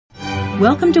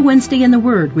Welcome to Wednesday in the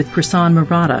Word with Prasan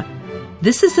Murata.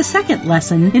 This is the second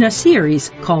lesson in a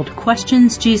series called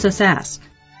Questions Jesus Asked.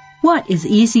 What is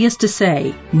easiest to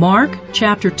say? Mark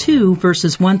chapter 2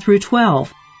 verses 1 through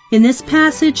 12. In this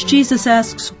passage, Jesus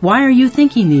asks, why are you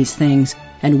thinking these things,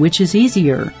 and which is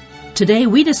easier? Today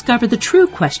we discover the true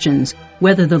questions,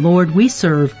 whether the Lord we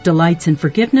serve delights in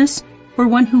forgiveness or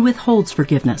one who withholds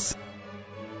forgiveness.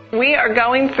 We are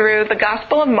going through the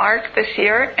Gospel of Mark this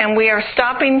year, and we are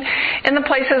stopping in the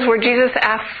places where Jesus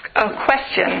asks a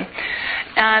question.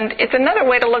 And it's another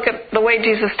way to look at the way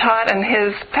Jesus taught in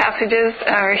his passages,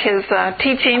 or his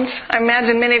teachings. I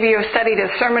imagine many of you have studied his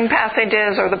sermon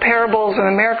passages, or the parables, or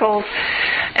the miracles.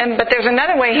 But there's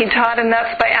another way he taught, and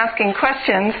that's by asking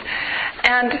questions.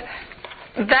 And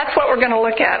that's what we're going to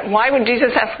look at. Why would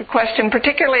Jesus ask a question,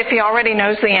 particularly if he already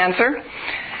knows the answer?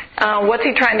 What's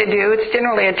he trying to do? It's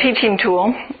generally a teaching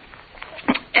tool.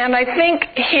 And I think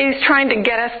he's trying to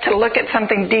get us to look at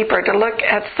something deeper, to look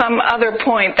at some other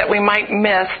point that we might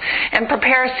miss, and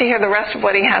prepare us to hear the rest of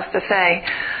what he has to say.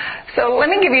 So let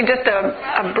me give you just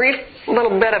a brief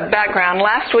little bit of background.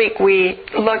 Last week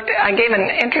I gave an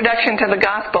introduction to the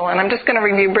gospel, and I'm just going to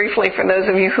review briefly for those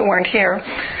of you who weren't here.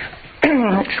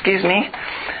 Excuse me.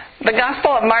 The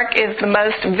Gospel of Mark is the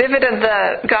most vivid of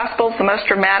the Gospels, the most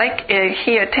dramatic.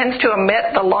 He tends to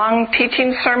omit the long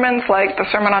teaching sermons like the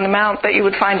Sermon on the Mount that you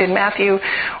would find in Matthew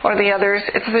or the others.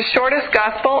 It's the shortest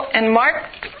Gospel, and Mark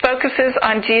focuses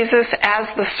on Jesus as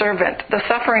the servant, the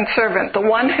suffering servant, the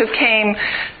one who came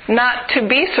not to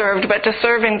be served, but to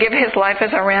serve and give his life as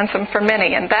a ransom for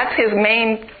many. And that's his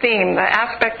main theme, the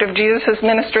aspect of Jesus'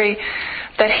 ministry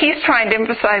that he's trying to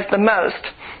emphasize the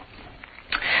most.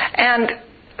 And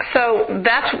so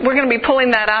we're going to be pulling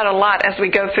that out a lot as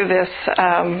we go through this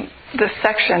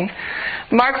section.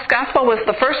 Mark's Gospel was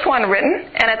the first one written,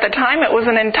 and at the time it was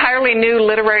an entirely new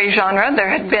literary genre.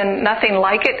 There had been nothing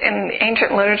like it in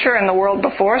ancient literature in the world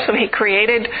before, so he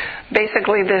created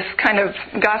basically this kind of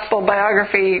gospel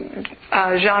biography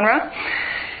genre.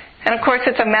 And of course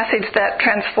it's a message that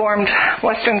transformed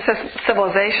Western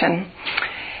civilization.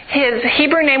 His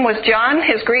Hebrew name was John.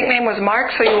 His Greek name was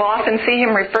Mark, so you'll often see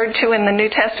him referred to in the New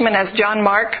Testament as John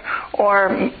Mark,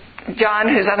 or John,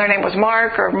 whose other name was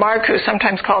Mark, or Mark, who's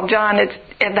sometimes called John.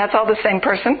 That's all the same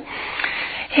person.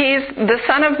 He's the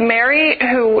son of Mary,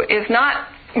 who is not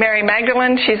Mary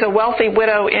Magdalene. She's a wealthy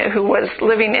widow who was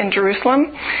living in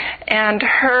Jerusalem, and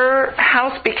her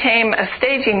house became a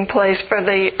staging place for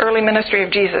the early ministry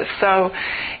of Jesus. So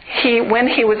when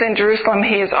he was in Jerusalem,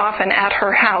 he is often at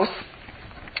her house.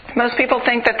 Most people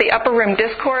think that the Upper Room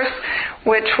Discourse,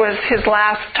 which was his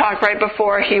last talk right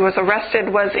before he was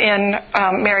arrested, was in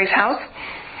Mary's house.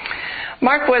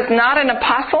 Mark was not an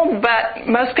apostle, but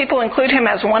most people include him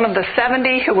as one of the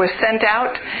 70 who was sent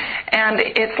out. And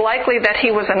it's likely that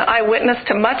he was an eyewitness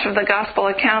to much of the gospel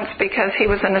accounts because he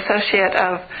was an associate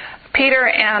of Peter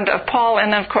and of Paul.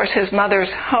 And of course his mother's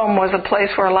home was a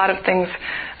place where a lot of the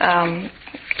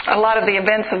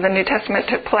events of the New Testament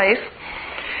took place.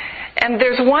 And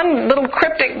there's one little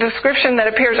cryptic description that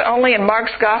appears only in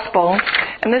Mark's Gospel,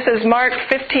 and this is Mark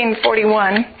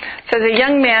 15:41. It says, a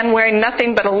young man wearing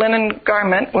nothing but a linen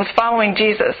garment was following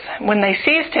Jesus. When they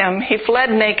seized him, he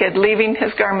fled naked, leaving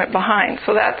his garment behind.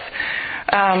 So this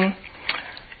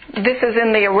is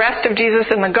in the arrest of Jesus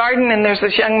in the garden, and there's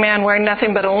this young man wearing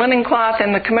nothing but a linen cloth.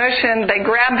 In the commotion, they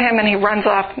grab him and he runs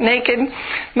off naked.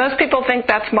 Most people think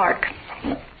that's Mark,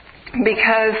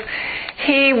 because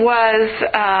he was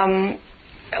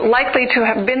likely to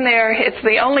have been there. It's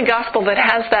the only gospel that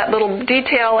has that little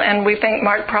detail, and we think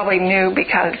Mark probably knew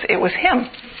because it was him.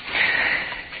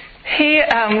 He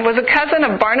was a cousin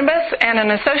of Barnabas and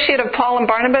an associate of Paul and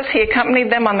Barnabas. He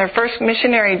accompanied them on their first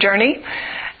missionary journey.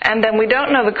 And then we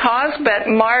don't know the cause, but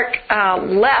Mark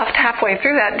left halfway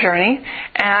through that journey,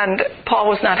 and Paul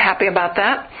was not happy about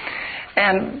that.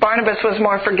 And Barnabas was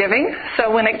more forgiving.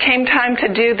 So when it came time to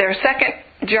do their second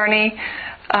journey,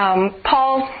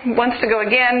 Paul wants to go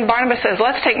again. Barnabas says,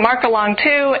 let's take Mark along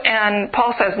too. And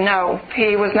Paul says, no,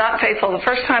 he was not faithful the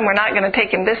first time. We're not going to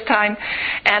take him this time.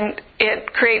 And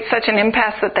it creates such an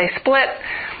impasse that they split.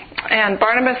 And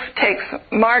Barnabas takes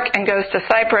Mark and goes to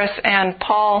Cyprus, and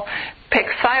Paul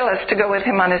picks Silas to go with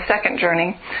him on his second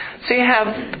journey. So you have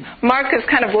Mark is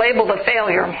kind of labeled a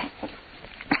failure.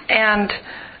 And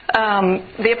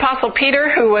the Apostle Peter,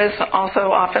 who was also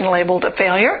often labeled a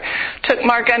failure, took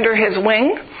Mark under his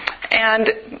wing, and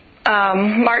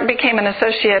Mark became an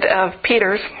associate of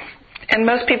Peter's. And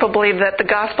most people believe that the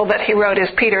gospel that he wrote is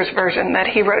Peter's version, that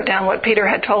he wrote down what Peter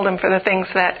had told him for the things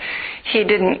that he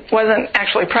wasn't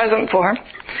actually present for.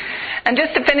 And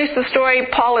just to finish the story,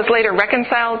 Paul is later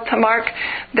reconciled to Mark.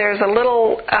 There's a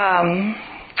little,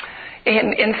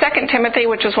 in 2 Timothy,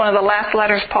 which is one of the last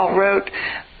letters Paul wrote,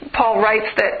 Paul writes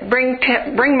that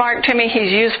bring Mark to me,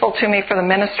 he's useful to me for the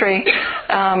ministry.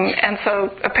 And so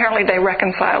apparently they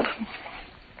reconciled.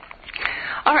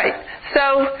 All right,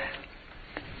 so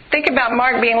think about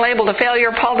Mark being labeled a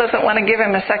failure. Paul doesn't want to give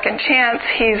him a second chance.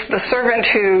 He's the servant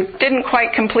who didn't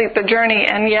quite complete the journey,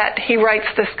 and yet he writes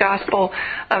this gospel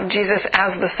of Jesus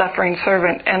as the suffering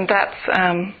servant. And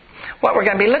that's what we're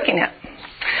going to be looking at.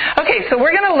 Okay, so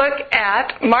we're going to look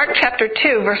at Mark chapter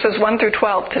 2, verses 1 through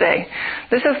 12 today.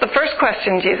 This is the first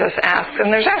question Jesus asks,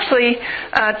 and there's actually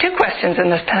two questions in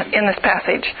this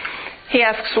passage. He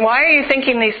asks, why are you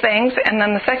thinking these things? And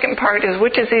then the second part is,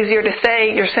 which is easier to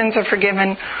say, your sins are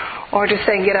forgiven, or to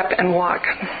say, get up and walk?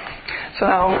 So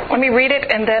let me read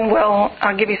it, and then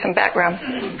I'll give you some background.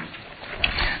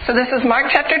 So this is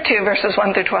Mark chapter 2, verses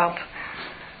 1 through 12.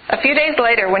 A few days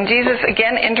later, when Jesus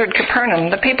again entered Capernaum,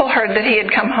 the people heard that he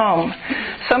had come home.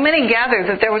 So many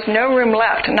gathered that there was no room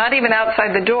left, not even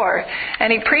outside the door,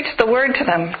 and he preached the word to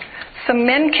them. Some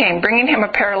men came, bringing him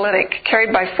a paralytic,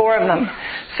 carried by 4 of them.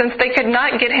 Since they could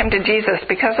not get him to Jesus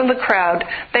because of the crowd,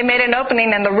 they made an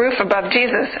opening in the roof above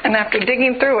Jesus, and after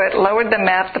digging through it, lowered the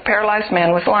mat the paralyzed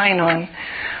man was lying on.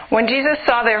 When Jesus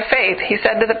saw their faith, he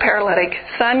said to the paralytic,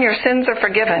 "Son, your sins are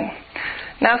forgiven."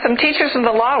 Now some teachers of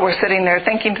the law were sitting there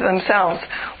thinking to themselves,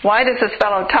 why does this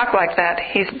fellow talk like that?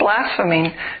 He's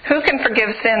blaspheming. Who can forgive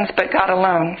sins but God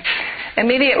alone?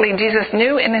 Immediately Jesus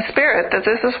knew in his spirit that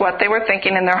this is what they were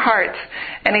thinking in their hearts.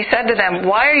 And he said to them,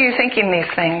 why are you thinking these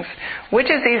things?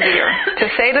 Which is easier, to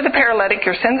say to the paralytic,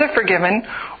 your sins are forgiven,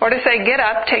 or to say, get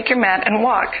up, take your mat, and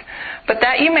walk? But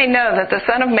that you may know that the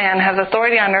Son of Man has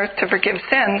authority on earth to forgive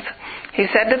sins, he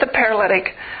said to the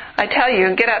paralytic, I tell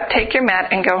you, get up, take your mat,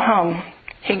 and go home.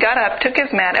 He got up, took his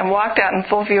mat, and walked out in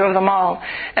full view of them all.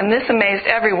 And this amazed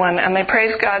everyone, and they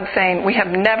praised God, saying, we have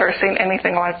never seen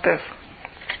anything like this.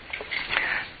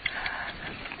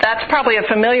 That's probably a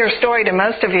familiar story to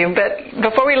most of you, but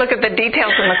before we look at the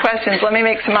details and the questions, let me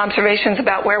make some observations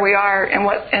about where we are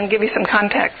and give you some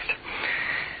context.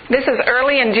 This is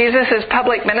early in Jesus'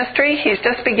 public ministry. He's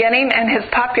just beginning, and his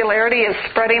popularity is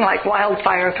spreading like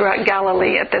wildfire throughout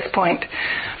Galilee at this point.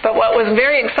 But what was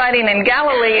very exciting in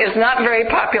Galilee is not very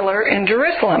popular in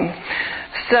Jerusalem.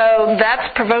 So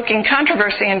that's provoking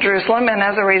controversy in Jerusalem, and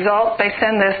as a result, they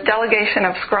send this delegation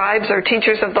of scribes or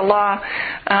teachers of the law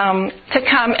to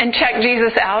come and check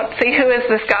Jesus out, see who is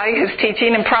this guy who's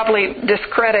teaching, and probably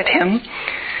discredit him.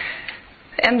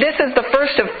 And this is the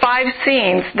first of 5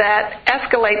 scenes that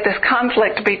escalate this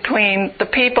conflict between the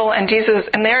people and Jesus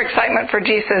and their excitement for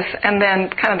Jesus, and then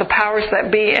kind of the powers that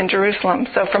be in Jerusalem.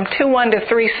 So from 2:1 to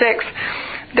 3:6,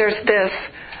 there's this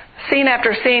scene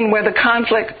after scene where the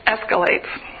conflict escalates.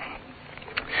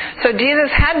 So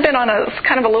Jesus had been on a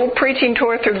kind of a little preaching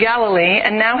tour through Galilee,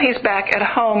 and now he's back at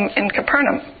home in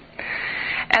Capernaum.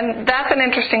 And that's an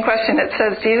interesting question. It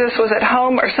says Jesus was at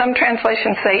home, or some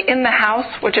translations say in the house,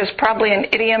 which is probably an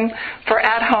idiom for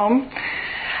at home.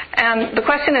 And the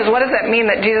question is, what does that mean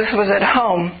that Jesus was at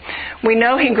home? We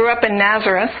know he grew up in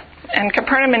Nazareth, and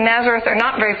Capernaum and Nazareth are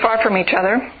not very far from each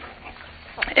other.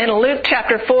 In Luke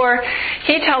chapter 4,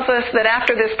 he tells us that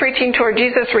after this preaching tour,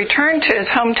 Jesus returned to his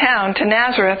hometown, to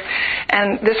Nazareth,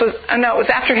 and it was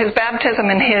after his baptism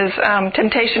and his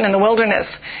temptation in the wilderness.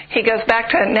 He goes back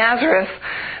to Nazareth,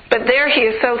 but there he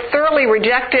is so thoroughly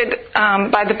rejected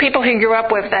by the people he grew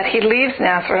up with that he leaves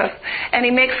Nazareth, and he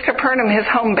makes Capernaum his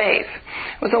home base.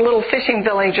 It was a little fishing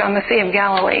village on the Sea of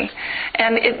Galilee,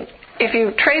 and if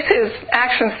you trace his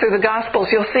actions through the Gospels,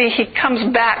 you'll see he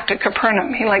comes back to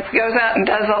Capernaum. He goes out and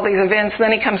does all these events,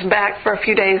 then he comes back for a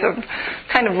few days of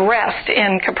kind of rest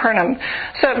in Capernaum.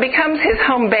 So it becomes his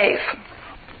home base.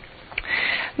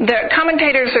 The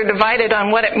commentators are divided on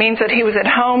what it means that he was at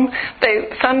home.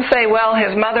 Some say, well,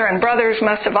 his mother and brothers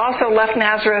must have also left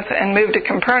Nazareth and moved to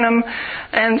Capernaum,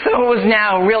 and so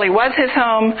it really was his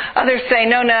home. Others say,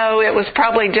 no, it was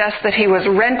probably just that he was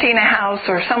renting a house,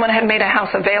 or someone had made a house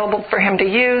available for him to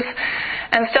use.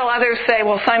 And still others say,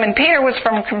 well, Simon Peter was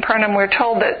from Capernaum. We're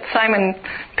told that Simon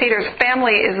Peter's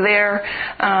family is there,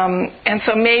 and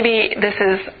so maybe this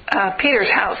is Peter's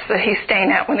house that he's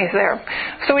staying at when he's there.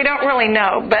 So we don't really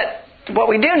know, but what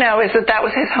we do know is that that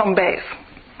was his home base.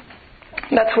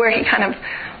 That's where he kind of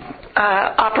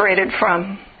operated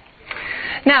from.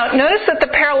 Now, notice that the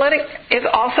paralytic is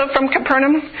also from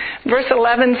Capernaum. Verse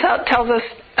 11 tells us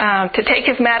to take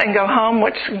his mat and go home,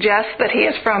 which suggests that he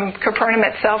is from Capernaum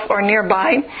itself or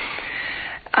nearby.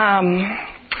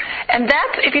 And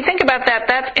if you think about that,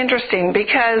 that's interesting,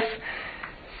 because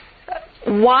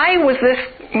why was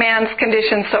this man's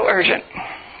condition so urgent?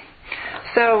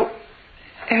 So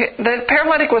the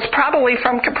paralytic was probably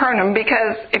from Capernaum,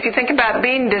 because if you think about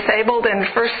being disabled in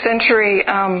first century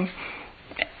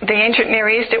the ancient Near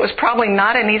East, it was probably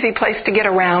not an easy place to get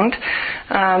around.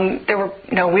 There were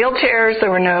no wheelchairs,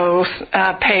 there were no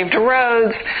paved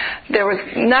roads,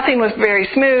 nothing was very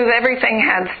smooth, everything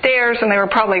had stairs, and there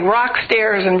were probably rock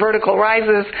stairs and vertical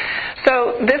rises.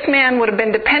 So this man would have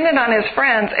been dependent on his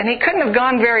friends, and he couldn't have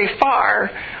gone very far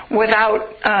without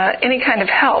any kind of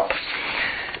help.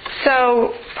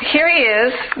 So here he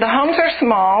is. The homes are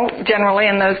small, generally,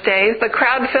 in those days. The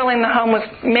crowd filling the home was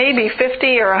maybe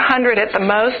 50 or 100 at the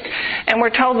most, and we're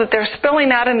told that they're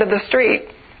spilling out into the street.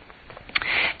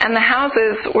 And the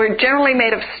houses were generally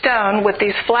made of stone with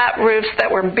these flat roofs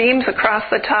that were beams across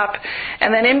the top,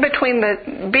 and then in between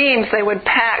the beams they would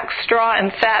pack straw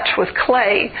and thatch with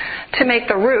clay to make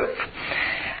the roof.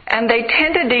 And they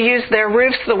tended to use their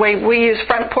roofs the way we use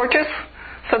front porches.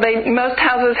 So most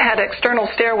houses had external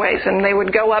stairways, and they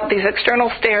would go up these external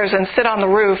stairs and sit on the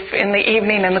roof in the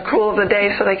evening in the cool of the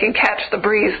day so they could catch the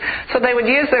breeze. So they would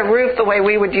use their roof the way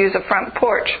we would use a front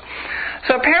porch.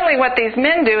 So apparently what these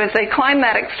men do is they climb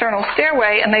that external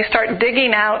stairway and they start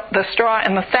digging out the straw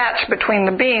and the thatch between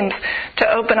the beams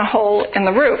to open a hole in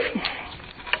the roof.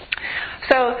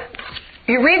 So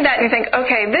you read that and you think,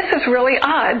 okay, this is really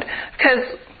odd,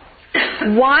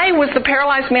 because why was the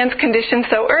paralyzed man's condition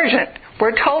so urgent?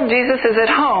 We're told Jesus is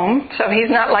at home, so he's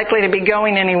not likely to be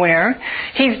going anywhere.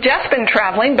 He's just been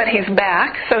traveling, but he's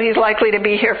back, so he's likely to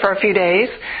be here for a few days.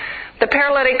 The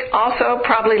paralytic also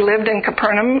probably lived in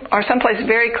Capernaum or someplace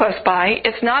very close by.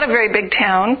 It's not a very big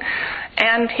town,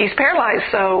 and he's paralyzed,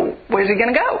 so where's he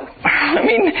going to go? I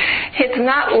mean, it's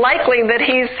not likely that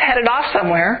he's headed off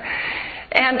somewhere.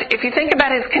 And if you think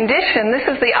about his condition, this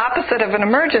is the opposite of an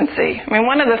emergency. I mean,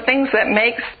 one of the things that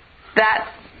makes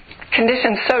that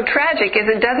condition so tragic is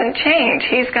it doesn't change.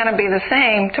 He's going to be the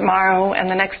same tomorrow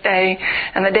and the next day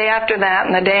and the day after that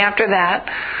and the day after that.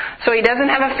 So he doesn't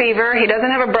have a fever. He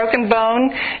doesn't have a broken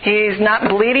bone. He's not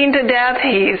bleeding to death.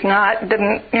 He's not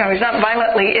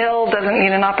violently ill, doesn't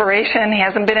need an operation. He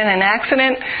hasn't been in an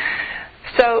accident.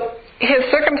 So his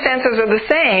circumstances are the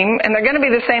same, and they're going to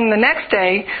be the same the next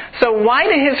day. So why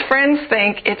do his friends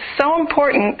think it's so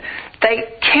important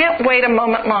they can't wait a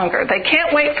moment longer? They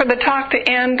can't wait for the talk to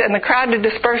end and the crowd to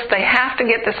disperse. They have to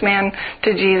get this man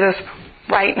to Jesus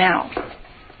right now.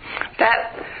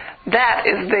 That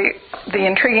is the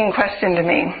intriguing question to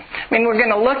me. I mean, we're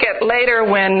going to look at later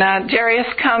when Jairus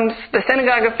comes, the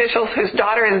synagogue officials whose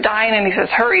daughter is dying, and he says,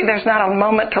 hurry, there's not a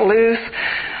moment to lose.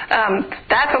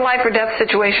 That's a life or death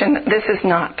situation. This is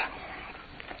not.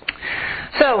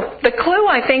 So the clue,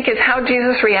 I think, is how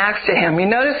Jesus reacts to him. You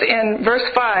notice in verse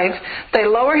 5, they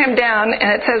lower him down,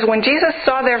 and it says, when Jesus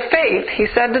saw their faith, he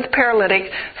said to the paralytic,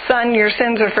 son, your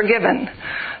sins are forgiven.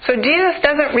 So Jesus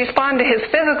doesn't respond to his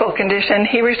physical condition.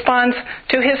 He responds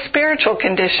to his spiritual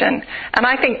condition. And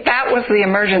I think that was the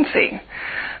emergency.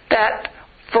 That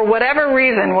for whatever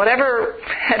reason, whatever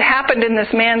had happened in this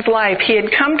man's life, he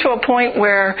had come to a point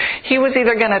where he was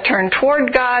either going to turn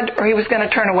toward God or he was going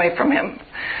to turn away from him.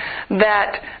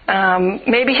 That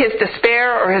maybe his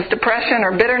despair or his depression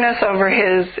or bitterness over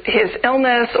his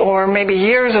illness, or maybe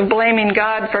years of blaming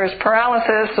God for his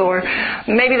paralysis, or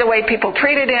maybe the way people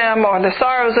treated him, or the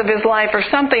sorrows of his life or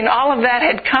something, all of that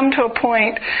had come to a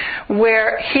point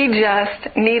where he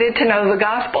just needed to know the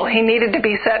gospel. He needed to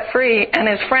be set free, and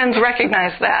his friends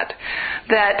recognized that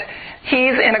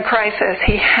he's in a crisis.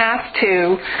 He has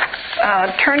to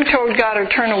turn toward God or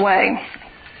turn away.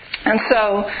 And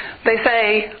so they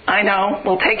say, I know,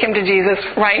 we'll take him to Jesus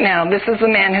right now. This is the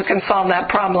man who can solve that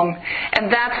problem.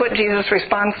 And that's what Jesus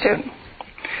responds to.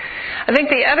 I think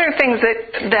the other things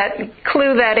that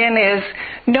clue that in is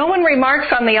no one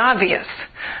remarks on the obvious.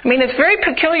 I mean, it's very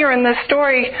peculiar in this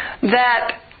story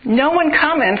that no one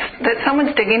comments that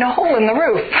someone's digging a hole in the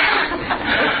roof.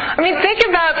 I mean, think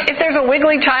about if there's a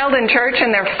wiggly child in church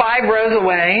and they're 5 rows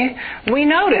away, we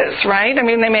notice, right? I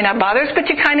mean, they may not bother us, but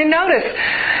you kind of notice.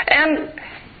 And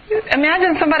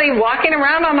imagine somebody walking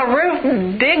around on the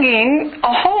roof digging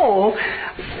a hole.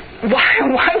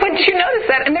 Why wouldn't you notice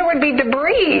that? And there would be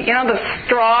debris. You know, the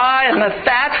straw and the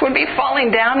thatch would be falling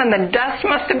down and the dust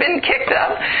must have been kicked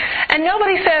up. And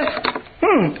nobody says,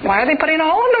 why are they putting a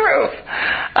hole in the roof?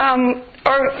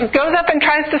 Or goes up and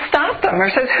tries to stop them or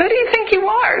says, who do you think you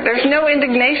are? There's no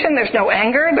indignation, there's no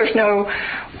anger, there's no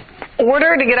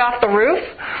order to get off the roof.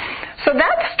 So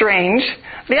that's strange.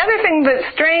 The other thing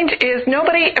that's strange is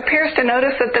nobody appears to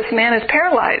notice that this man is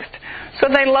paralyzed. So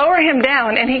they lower him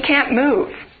down and he can't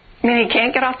move. I mean, he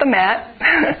can't get off the mat.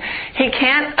 He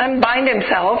can't unbind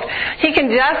himself. He can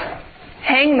just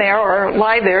hang there or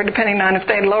lie there, depending on if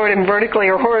they lowered him vertically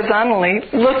or horizontally,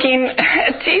 looking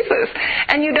at Jesus.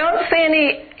 And you don't see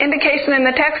any indication in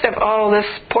the text of, oh, this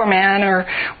poor man, or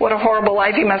what a horrible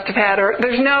life he must have had, or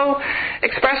there's no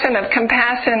expression of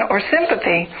compassion or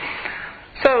sympathy.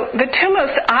 So the two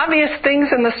most obvious things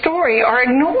in the story are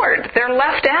ignored. They're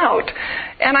left out.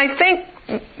 And I think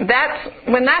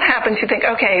when that happens, you think,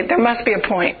 okay, there must be a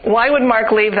point. Why would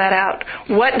Mark leave that out?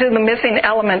 What do the missing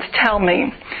elements tell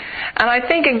me? And I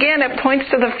think, again, it points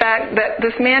to the fact that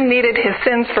this man needed his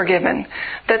sins forgiven,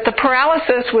 that the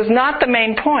paralysis was not the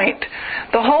main point.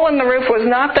 The hole in the roof was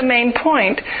not the main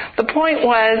point. The point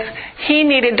was he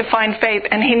needed to find faith,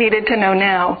 and he needed to know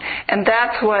now. And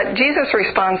that's what Jesus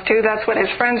responds to. That's what his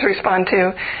friends respond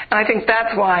to. And I think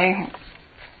that's why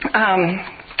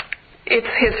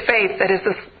it's his faith that is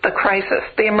the crisis,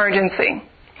 the emergency.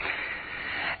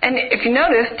 And if you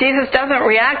notice, Jesus doesn't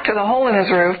react to the hole in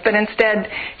his roof, but instead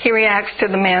he reacts to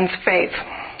the man's faith.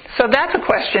 So that's a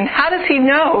question. How does he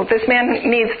know this man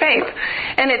needs faith?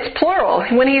 And it's plural.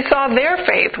 When he saw their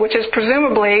faith, which is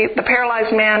presumably the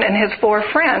paralyzed man and his 4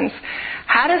 friends,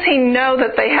 how does he know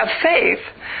that they have faith?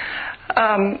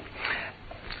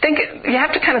 You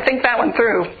have to kind of think that one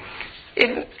through.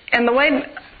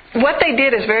 What they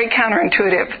did is very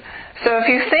counterintuitive. So if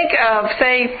you think of,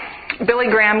 say, Billy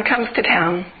Graham comes to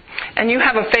town, and you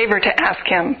have a favor to ask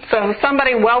him. So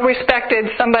somebody well-respected,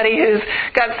 somebody who's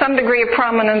got some degree of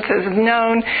prominence, is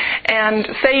known, and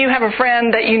say you have a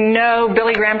friend that you know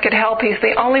Billy Graham could help. He's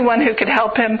the only one who could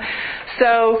help him.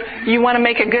 So you want to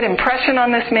make a good impression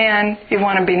on this man. You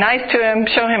want to be nice to him,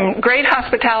 show him great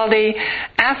hospitality,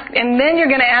 and then you're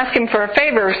going to ask him for a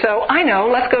favor. So I know,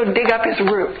 let's go dig up his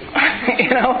roof.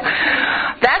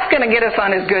 That's going to get us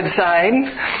on his good side.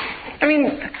 I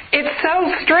mean, it's so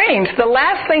strange. The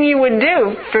last thing you would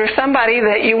do for somebody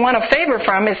that you want a favor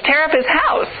from is tear up his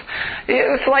house.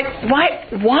 It's like,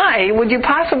 why would you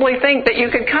possibly think that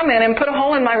you could come in and put a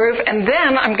hole in my roof and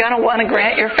then I'm going to want to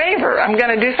grant your favor? I'm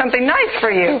going to do something nice for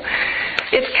you.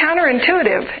 It's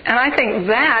counterintuitive, and I think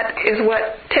that is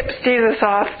what tips Jesus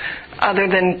off, other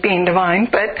than being divine,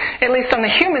 but at least on the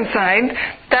human side,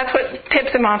 that's what tips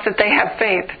him off that they have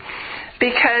faith.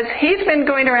 Because he's been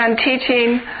going around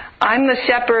teaching, I'm the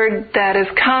shepherd that has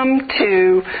come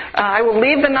to, I will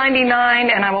leave the 99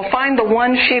 and I will find the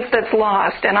one sheep that's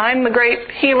lost. And I'm the great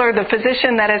healer, the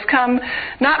physician that has come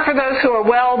not for those who are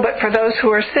well, but for those who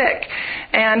are sick.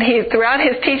 And throughout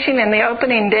his teaching in the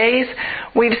opening days,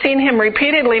 we've seen him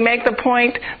repeatedly make the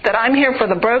point that I'm here for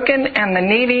the broken and the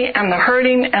needy and the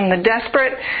hurting and the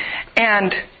desperate.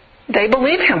 And they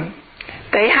believe him.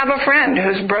 They have a friend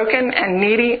who's broken and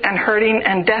needy and hurting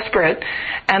and desperate,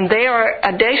 and they are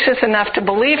audacious enough to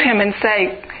believe him and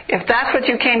say, if that's what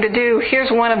you came to do, here's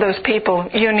one of those people.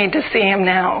 You need to see him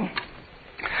now.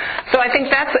 So I think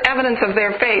that's evidence of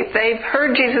their faith. They've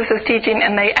heard Jesus' teaching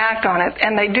and they act on it,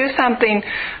 and they do something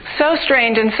so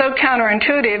strange and so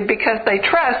counterintuitive because they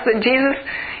trust that Jesus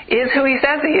is who he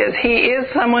says he is. He is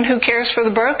someone who cares for the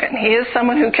broken. He is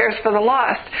someone who cares for the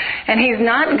lost. And he's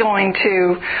not going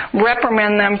to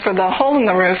reprimand them for the hole in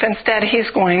the roof. Instead, he's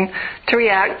going to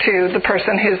react to the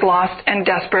person who's lost and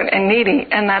desperate and needy.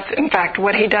 And that's, in fact,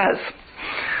 what he does.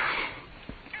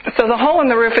 So the hole in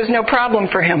the roof is no problem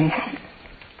for him.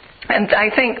 And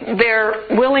I think their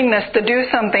willingness to do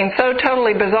something so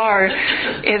totally bizarre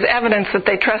is evidence that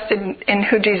they trusted in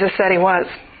who Jesus said he was.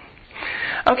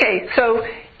 Okay, so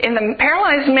in the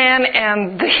paralyzed man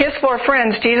and his 4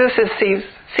 friends, Jesus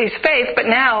sees faith, but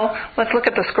now let's look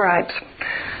at the scribes.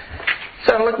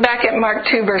 So look back at Mark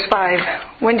 2, verse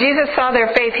 5. When Jesus saw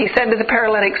their faith, he said to the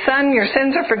paralytic, "Son, your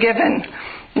sins are forgiven."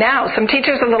 Now, some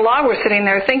teachers of the law were sitting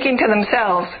there thinking to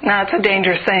themselves, now it's a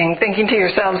dangerous saying, thinking to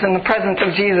yourselves in the presence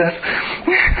of Jesus.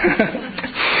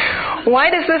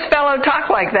 Why does this fellow talk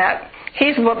like that?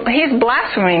 He's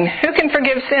blaspheming. Who can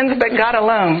forgive sins but God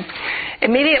alone?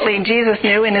 Immediately Jesus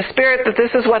knew in his spirit that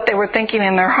this is what they were thinking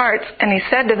in their hearts, and he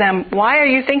said to them, "Why are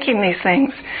you thinking these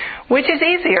things? Which is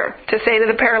easier, to say to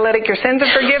the paralytic, 'Your sins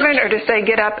are forgiven,' or to say,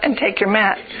 'Get up and take your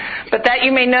mat'? But that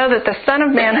you may know that the Son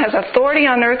of Man has authority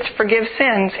on earth to forgive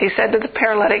sins," he said to the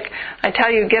paralytic, "I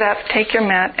tell you, get up, take your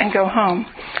mat, and go home."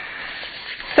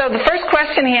 So the first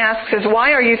question he asks is,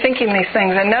 why are you thinking these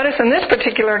things? And notice in this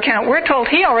particular account, we're told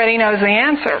he already knows the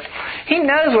answer. He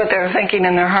knows what they're thinking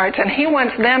in their hearts, and he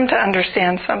wants them to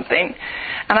understand something.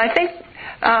 And I think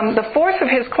the force of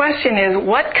his question is,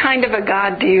 what kind of a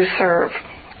God do you serve?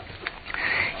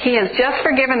 He has just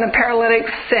forgiven the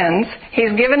paralytic's sins.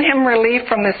 He's given him relief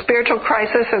from the spiritual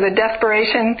crisis or the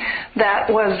desperation that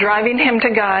was driving him to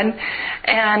God.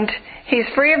 And he's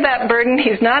free of that burden.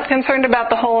 He's not concerned about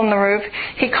the hole in the roof.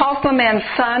 He calls the man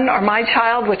son or my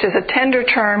child, which is a tender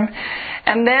term.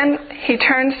 And then he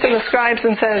turns to the scribes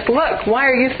and says, look, why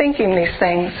are you thinking these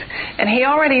things? And he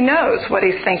already knows what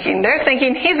he's thinking. They're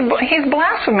thinking he's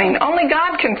blaspheming. Only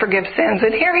God can forgive sins.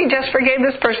 And here he just forgave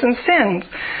this person's sins.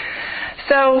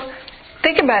 So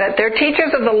think about it. They're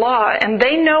teachers of the law, and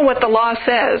they know what the law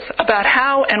says about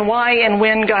how and why and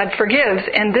when God forgives.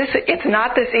 And it's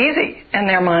not this easy in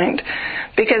their mind,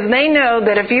 because they know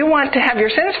that if you want to have your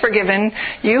sins forgiven,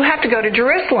 you have to go to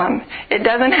Jerusalem. It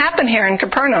doesn't happen here in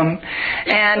Capernaum.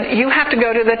 And you have to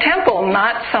go to the temple,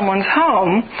 not someone's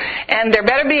home. And there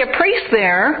better be a priest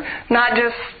there, not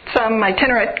just some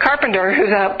itinerant carpenter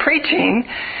who's out preaching.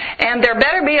 And there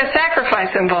better be a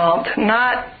sacrifice involved,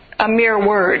 not a mere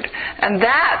word. And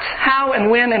that's how and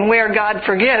when and where God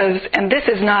forgives, and this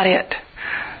is not it.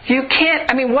 You can't,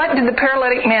 what did the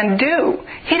paralytic man do?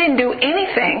 He didn't do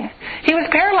anything. He was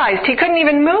paralyzed. He couldn't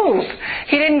even move.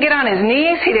 He didn't get on his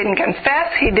knees. He didn't confess.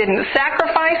 He didn't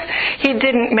sacrifice. He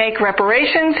didn't make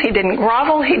reparations. He didn't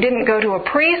grovel. He didn't go to a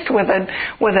priest with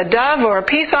a dove or a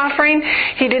peace offering.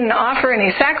 He didn't offer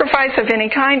any sacrifice of any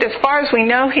kind. As far as we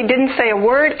know, he didn't say a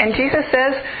word. And Jesus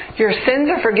says, your sins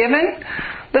are forgiven.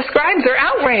 The scribes are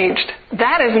outraged.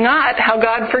 That is not how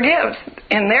God forgives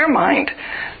in their mind.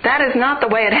 That is not the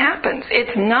way it happens.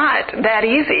 It's not that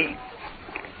easy.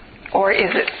 Or is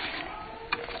it?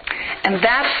 And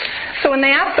so when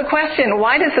they ask the question,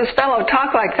 why does this fellow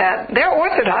talk like that? They're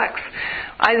Orthodox.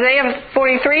 Isaiah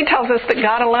 43 tells us that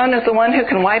God alone is the one who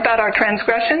can wipe out our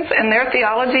transgressions, and their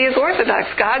theology is Orthodox.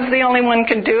 God's the only one who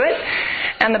can do it.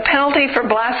 And the penalty for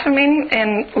blaspheming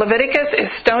in Leviticus is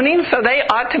stoning, so they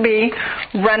ought to be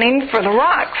running for the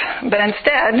rocks. But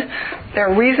instead,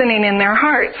 they're reasoning in their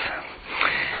hearts.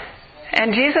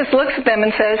 And Jesus looks at them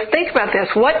and says, think about this.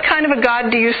 What kind of a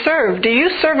God do you serve? Do you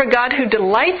serve a God who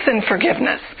delights in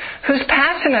forgiveness, who's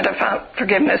passionate about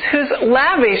forgiveness, who's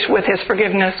lavish with his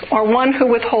forgiveness, or one who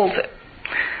withholds it?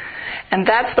 And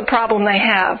that's the problem they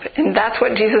have. And that's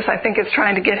what Jesus, I think, is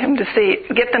trying to get them to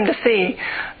see,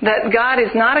 that God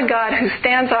is not a God who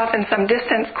stands off in some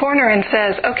distant corner and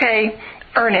says, okay,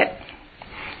 earn it.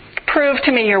 Prove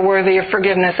to me you're worthy of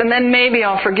forgiveness, and then maybe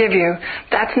I'll forgive you.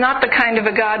 That's not the kind of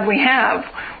a God we have.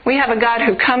 We have a God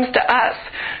who comes to us,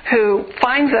 who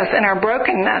finds us in our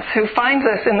brokenness, who finds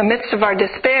us in the midst of our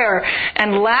despair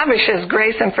and lavishes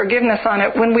grace and forgiveness on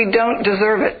it when we don't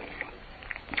deserve it.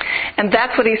 And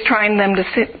that's what he's trying to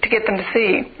get them to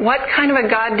see. What kind of a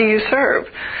God do you serve?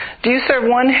 Do you serve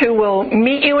one who will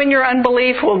meet you in your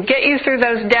unbelief, will get you through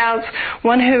those doubts,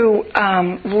 one who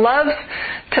loves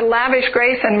to lavish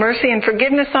grace and mercy and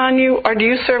forgiveness on you? Or do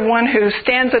you serve one who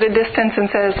stands at a distance and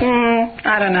says,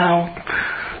 I don't know,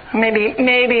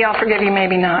 maybe I'll forgive you,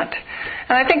 maybe not?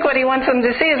 And I think what he wants them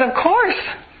to see is, of course,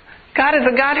 God is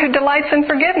a God who delights in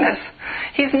forgiveness.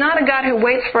 He's not a God who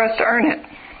waits for us to earn it.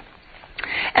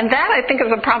 And that, I think,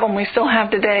 is a problem we still have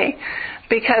today,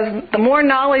 because the more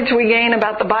knowledge we gain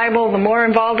about the Bible, the more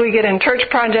involved we get in church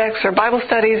projects or Bible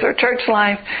studies or church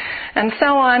life and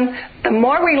so on, the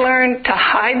more we learn to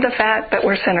hide the fact that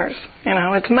we're sinners.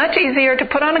 It's much easier to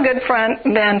put on a good front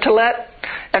than to let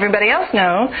everybody else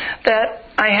know that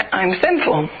I'm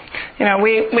sinful.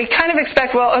 We kind of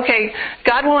expect, well, okay,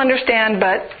 God will understand,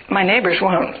 but my neighbors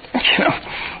won't.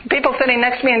 People sitting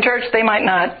next to me in church, they might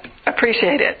not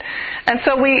appreciate it. And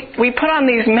so we put on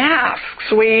these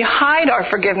masks. We hide our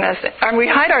forgiveness, or we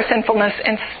hide our sinfulness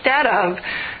instead of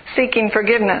seeking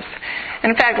forgiveness.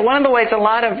 In fact, one of the ways a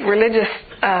lot of religious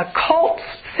cults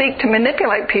seek to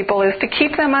manipulate people is to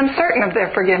keep them uncertain of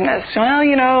their forgiveness. Well,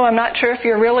 I'm not sure if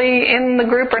you're really in the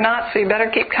group or not, so you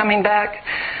better keep coming back.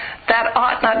 That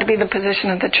ought not to be the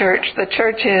position of the church. The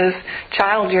church is,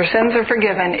 child, your sins are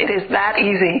forgiven. It is that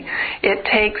easy. It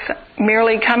takes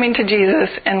merely coming to Jesus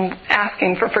and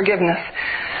asking for forgiveness.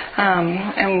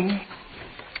 And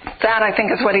that, I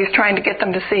think, is what he's trying to get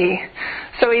them to see.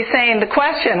 So he's saying the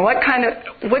question,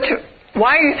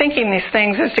 why are you thinking these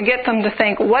things, is to get them to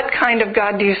think, what kind of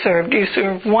God do you serve? Do you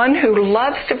serve one who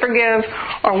loves to forgive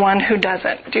or one who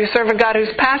doesn't? Do you serve a God who's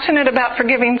passionate about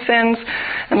forgiving sins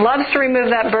and loves to remove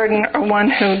that burden, or one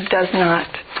who does not?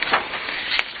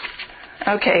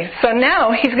 Okay, so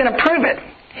now he's going to prove it.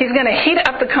 He's going to heat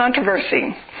up the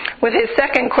controversy with his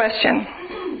second question.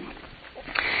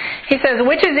 He says,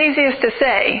 which is easiest to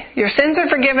say, your sins are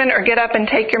forgiven, or get up and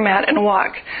take your mat and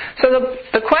walk? So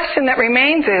the question that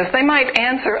remains is, they might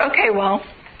answer, okay, well,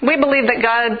 we believe that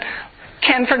God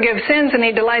can forgive sins and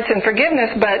he delights in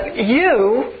forgiveness, but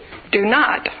you do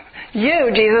not.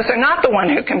 You, Jesus, are not the one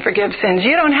who can forgive sins.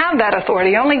 You don't have that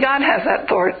authority. Only God has that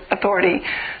authority.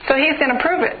 So he's going to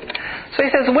prove it. So he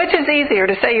says, which is easier,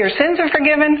 to say your sins are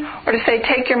forgiven or to say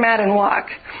take your mat and walk?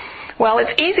 Well,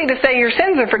 it's easy to say your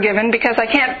sins are forgiven because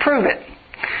I can't prove it.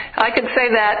 I could say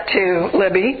that to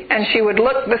Libby, and she would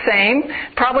look the same,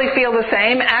 probably feel the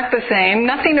same, act the same.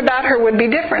 Nothing about her would be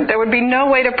different. There would be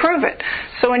no way to prove it.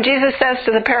 So when Jesus says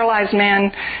to the paralyzed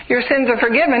man, your sins are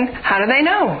forgiven, how do they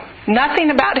know?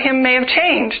 Nothing about him may have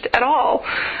changed at all.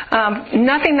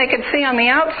 Nothing they could see on the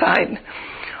outside.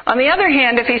 On the other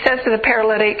hand, if he says to the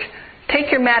paralytic,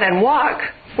 take your mat and walk,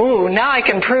 ooh, now I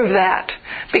can prove that.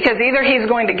 Because either he's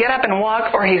going to get up and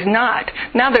walk or he's not.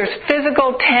 Now there's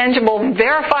physical, tangible,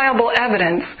 verifiable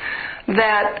evidence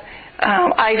that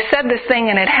I said this thing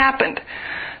and it happened.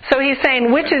 So he's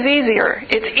saying, which is easier?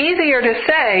 It's easier to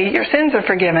say your sins are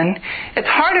forgiven. It's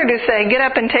harder to say get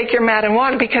up and take your mat and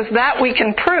walk, because that we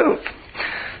can prove.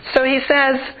 So he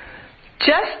says,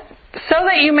 just so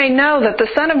that you may know that the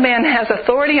Son of Man has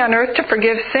authority on earth to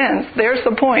forgive sins. There's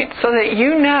the point. So that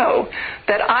you know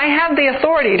that I have the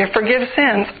authority to forgive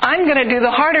sins, I'm going to do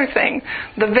the harder thing,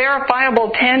 the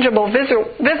verifiable, tangible,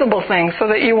 visible thing, so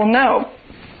that you will know.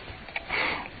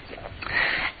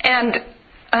 And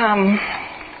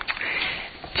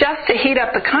just to heat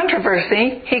up the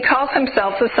controversy, he calls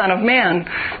himself the Son of Man.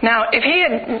 Now, if he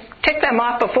had ticked them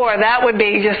off before, that would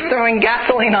be just throwing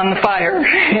gasoline on the fire.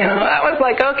 That was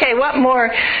like, okay, what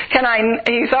more can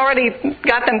he's already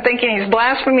got them thinking he's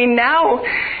blaspheming. Now,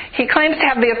 he claims to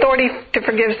have the authority to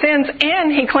forgive sins,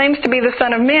 and he claims to be the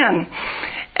Son of Man.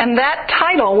 And that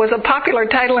title was a popular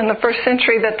title in the first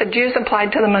century that the Jews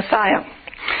applied to the Messiah.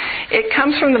 It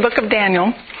comes from the book of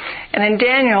Daniel. And in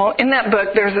Daniel, in that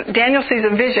book, Daniel sees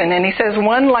a vision, and he says,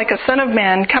 one like a son of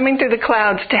man coming through the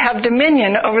clouds to have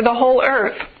dominion over the whole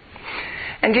earth.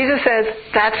 And Jesus says,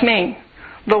 that's me.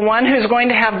 The one who's going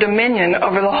to have dominion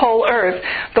over the whole earth.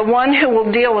 The one who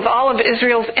will deal with all of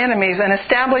Israel's enemies and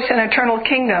establish an eternal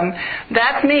kingdom.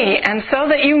 That's me. And so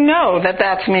that you know that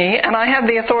that's me, and I have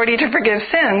the authority to forgive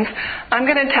sins, I'm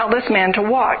going to tell this man to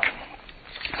walk.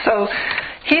 So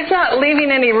he's not leaving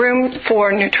any room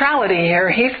for neutrality here.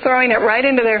 He's throwing it right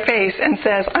into their face and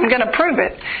says, I'm going to prove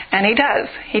it. And he does.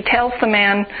 He tells the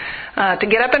man to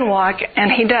get up and walk,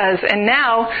 and he does. And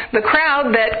now the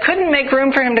crowd that couldn't make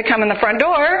room for him to come in the front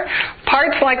door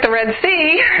parts like the Red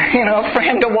Sea, for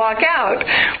him to walk out,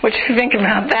 which, if you think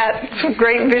about that, it's a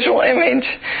great visual image.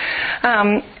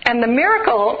 And the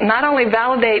miracle not only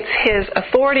validates his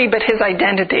authority, but his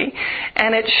identity.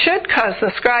 And it should cause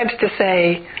the scribes to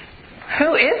say,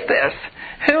 who is this?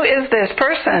 Who is this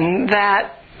person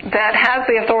that has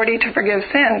the authority to forgive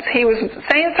sins? He was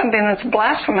saying something that's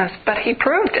blasphemous, but he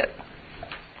proved it.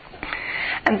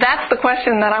 And that's the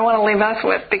question that I want to leave us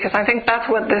with, because I think that's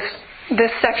what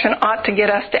this section ought to get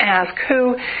us to ask.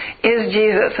 Who is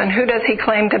Jesus, and who does he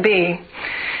claim to be?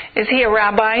 Is he a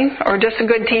rabbi or just a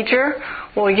good teacher?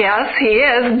 Well, yes, he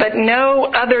is, but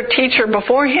no other teacher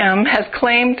before him has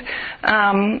claimed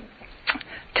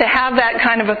to have that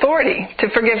kind of authority to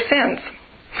forgive sins.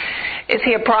 Is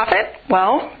he a prophet?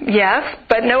 Well, yes,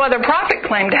 but no other prophet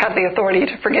claimed to have the authority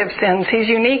to forgive sins. He's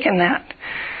unique in that.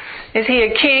 Is he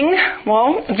a king?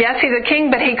 Well, yes, he's a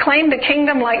king, but he claimed a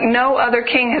kingdom like no other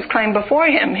king has claimed before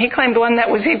him. He claimed one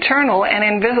that was eternal and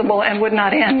invisible and would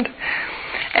not end.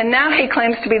 And now he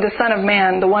claims to be the Son of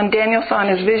Man, the one Daniel saw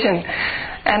in his vision.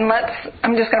 And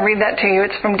I'm just going to read that to you.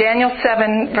 It's from Daniel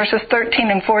 7, verses 13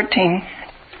 and 14.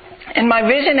 In my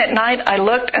vision at night I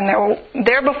looked, and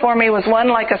there before me was one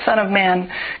like a son of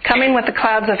man, coming with the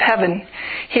clouds of heaven.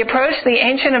 He approached the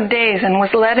Ancient of Days and was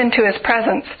led into his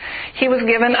presence. He was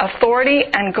given authority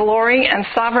and glory and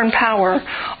sovereign power.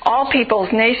 All peoples,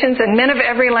 nations, and men of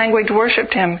every language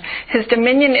worshipped him. His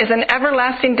dominion is an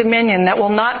everlasting dominion that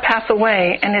will not pass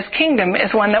away, and his kingdom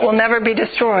is one that will never be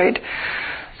destroyed.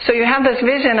 So you have this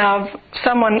vision of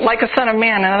someone like a son of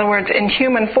man, in other words, in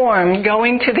human form,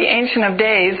 going to the Ancient of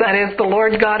Days, that is the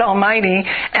Lord God Almighty,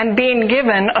 and being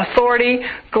given authority,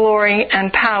 glory,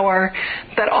 and power,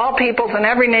 that all peoples and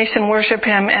every nation worship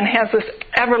him, and has this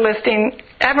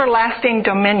everlasting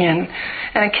dominion,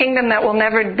 and a kingdom that will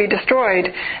never be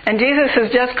destroyed. And Jesus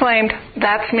has just claimed,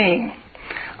 that's me.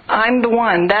 I'm the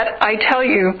one. That I tell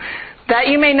you, that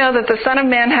you may know that the Son of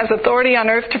Man has authority on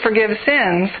earth to forgive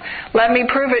sins, let me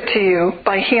prove it to you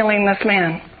by healing this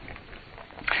man.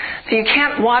 So you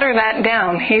can't water that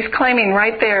down. He's claiming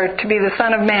right there to be the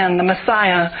Son of Man, the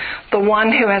Messiah, the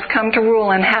one who has come to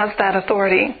rule and has that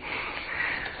authority.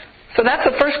 So that's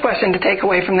the first question to take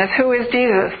away from this. Who is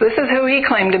Jesus? This is who he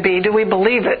claimed to be. Do we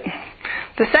believe it?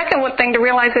 The second thing to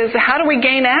realize is, how do we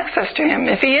gain access to Him?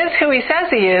 If He is who He says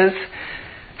He is,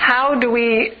 how do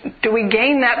we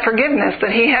gain that forgiveness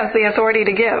that He has the authority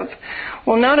to give?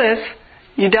 Well, notice,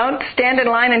 you don't stand in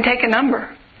line and take a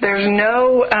number. There's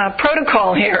no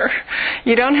protocol here.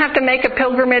 You don't have to make a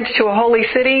pilgrimage to a holy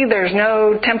city. There's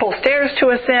no temple stairs to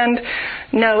ascend,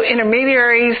 no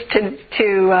intermediaries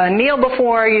to kneel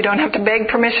before. You don't have to beg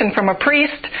permission from a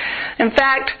priest. In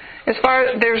fact,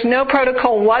 there's no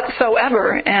protocol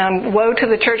whatsoever, and woe to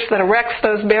the church that erects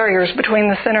those barriers between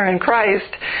the sinner and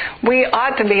Christ. We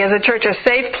ought to be, as a church, a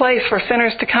safe place for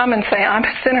sinners to come and say, I'm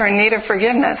a sinner in need of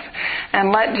forgiveness,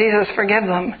 and let Jesus forgive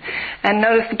them. And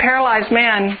notice the paralyzed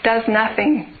man does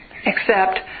nothing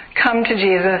except come to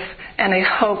Jesus and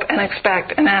hope and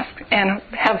expect and ask and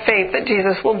have faith that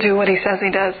Jesus will do what He says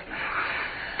He does.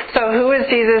 So who is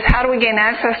Jesus? How do we gain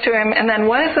access to Him? And then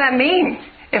what does that mean?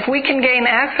 If we can gain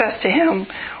access to Him,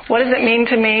 what does it mean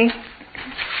to me?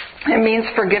 It means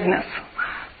forgiveness.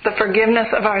 The forgiveness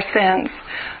of our sins.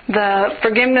 The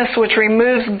forgiveness which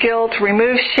removes guilt,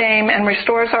 removes shame, and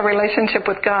restores our relationship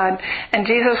with God. And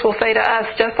Jesus will say to us,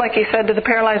 just like He said to the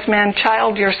paralyzed man,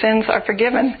 child, your sins are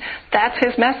forgiven. That's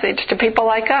His message to people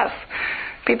like us.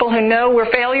 People who know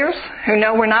we're failures, who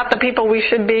know we're not the people we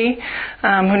should be,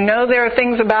 who know there are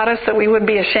things about us that we would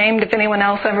be ashamed if anyone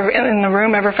else ever in the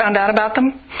room ever found out about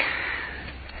them.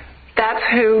 That's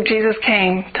who Jesus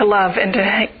came to love and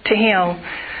to heal.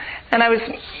 And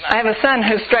I have a son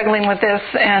who's struggling with this,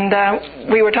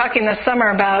 and we were talking this summer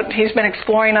about he's been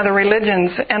exploring other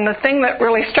religions. And the thing that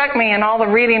really struck me in all the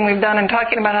reading we've done and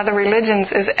talking about other religions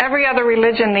is every other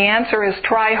religion, the answer is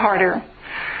try harder.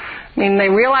 I mean, they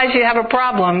realize you have a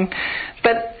problem,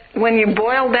 but when you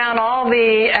boil down all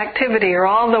the activity or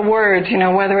all the words,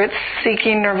 whether it's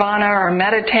seeking nirvana or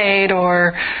meditate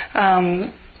or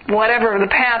whatever the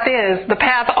path is, the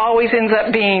path always ends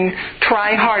up being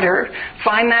try harder.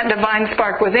 Find that divine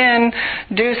spark within,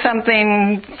 do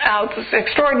something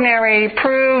extraordinary,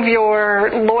 prove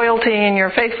your loyalty and your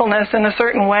faithfulness in a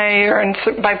certain way or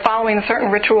by following certain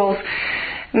rituals.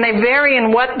 And they vary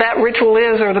in what that ritual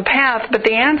is or the path, but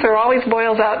the answer always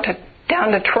boils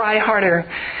down to try harder.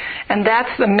 And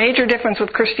that's the major difference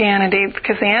with Christianity,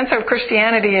 because the answer of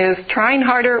Christianity is trying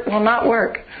harder will not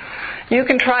work. You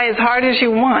can try as hard as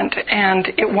you want, and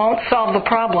it won't solve the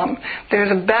problem.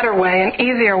 There's a better way, an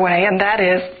easier way, and that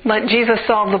is let Jesus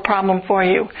solve the problem for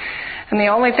you. And the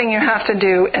only thing you have to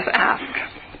do is ask.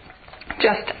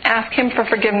 Just ask Him for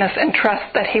forgiveness and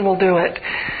trust that He will do it.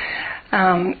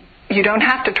 You don't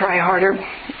have to try harder.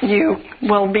 You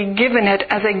will be given it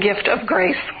as a gift of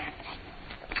grace.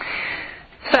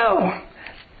 So,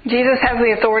 Jesus has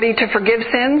the authority to forgive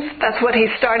sins. That's what He's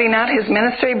starting out His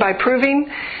ministry by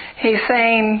proving. He's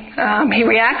saying He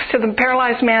reacts to the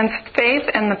paralyzed man's faith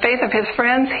and the faith of his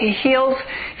friends. He heals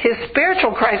his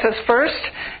spiritual crisis first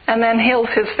and then heals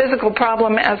his physical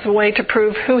problem as a way to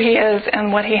prove who He is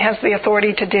and what He has the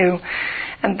authority to do.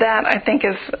 And that, I think,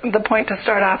 is the point to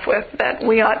start off with, that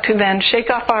we ought to then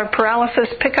shake off our paralysis,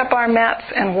 pick up our mats,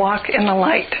 and walk in the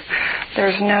light.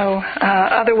 There's no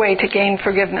other way to gain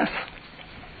forgiveness.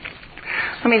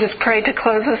 Let me just pray to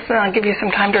close this, and I'll give you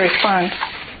some time to respond.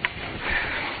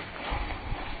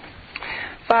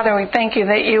 Father, we thank You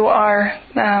that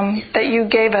that You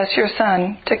gave us Your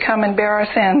Son to come and bear our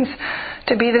sins,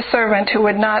 to be the servant who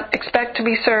would not expect to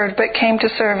be served, but came to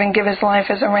serve and give His life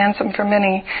as a ransom for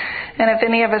many. And if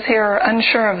any of us here are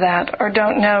unsure of that, or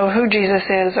don't know who Jesus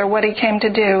is or what He came to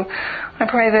do, I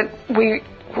pray that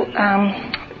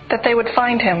they would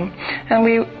find Him, and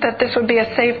that this would be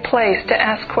a safe place to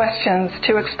ask questions,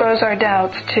 to expose our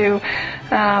doubts, to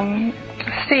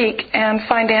seek and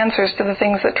find answers to the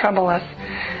things that trouble us.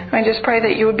 I just pray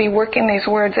that You would be working these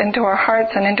words into our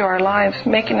hearts and into our lives,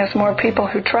 making us more people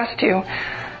who trust You,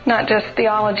 not just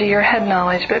theology or head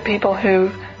knowledge, but people who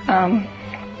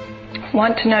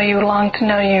want to know You, long to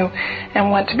know You, and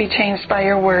want to be changed by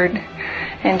Your word.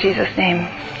 In Jesus' name,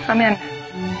 amen.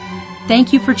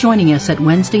 Thank you for joining us at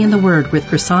Wednesday in the Word with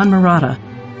Prasann Maratha.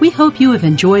 We hope you have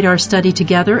enjoyed our study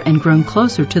together and grown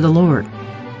closer to the Lord.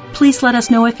 Please let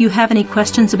us know if you have any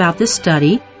questions about this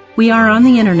study. We are on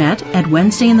the internet at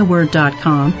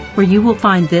WednesdayInTheWord.com, where you will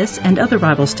find this and other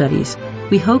Bible studies.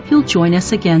 We hope you'll join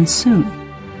us again soon.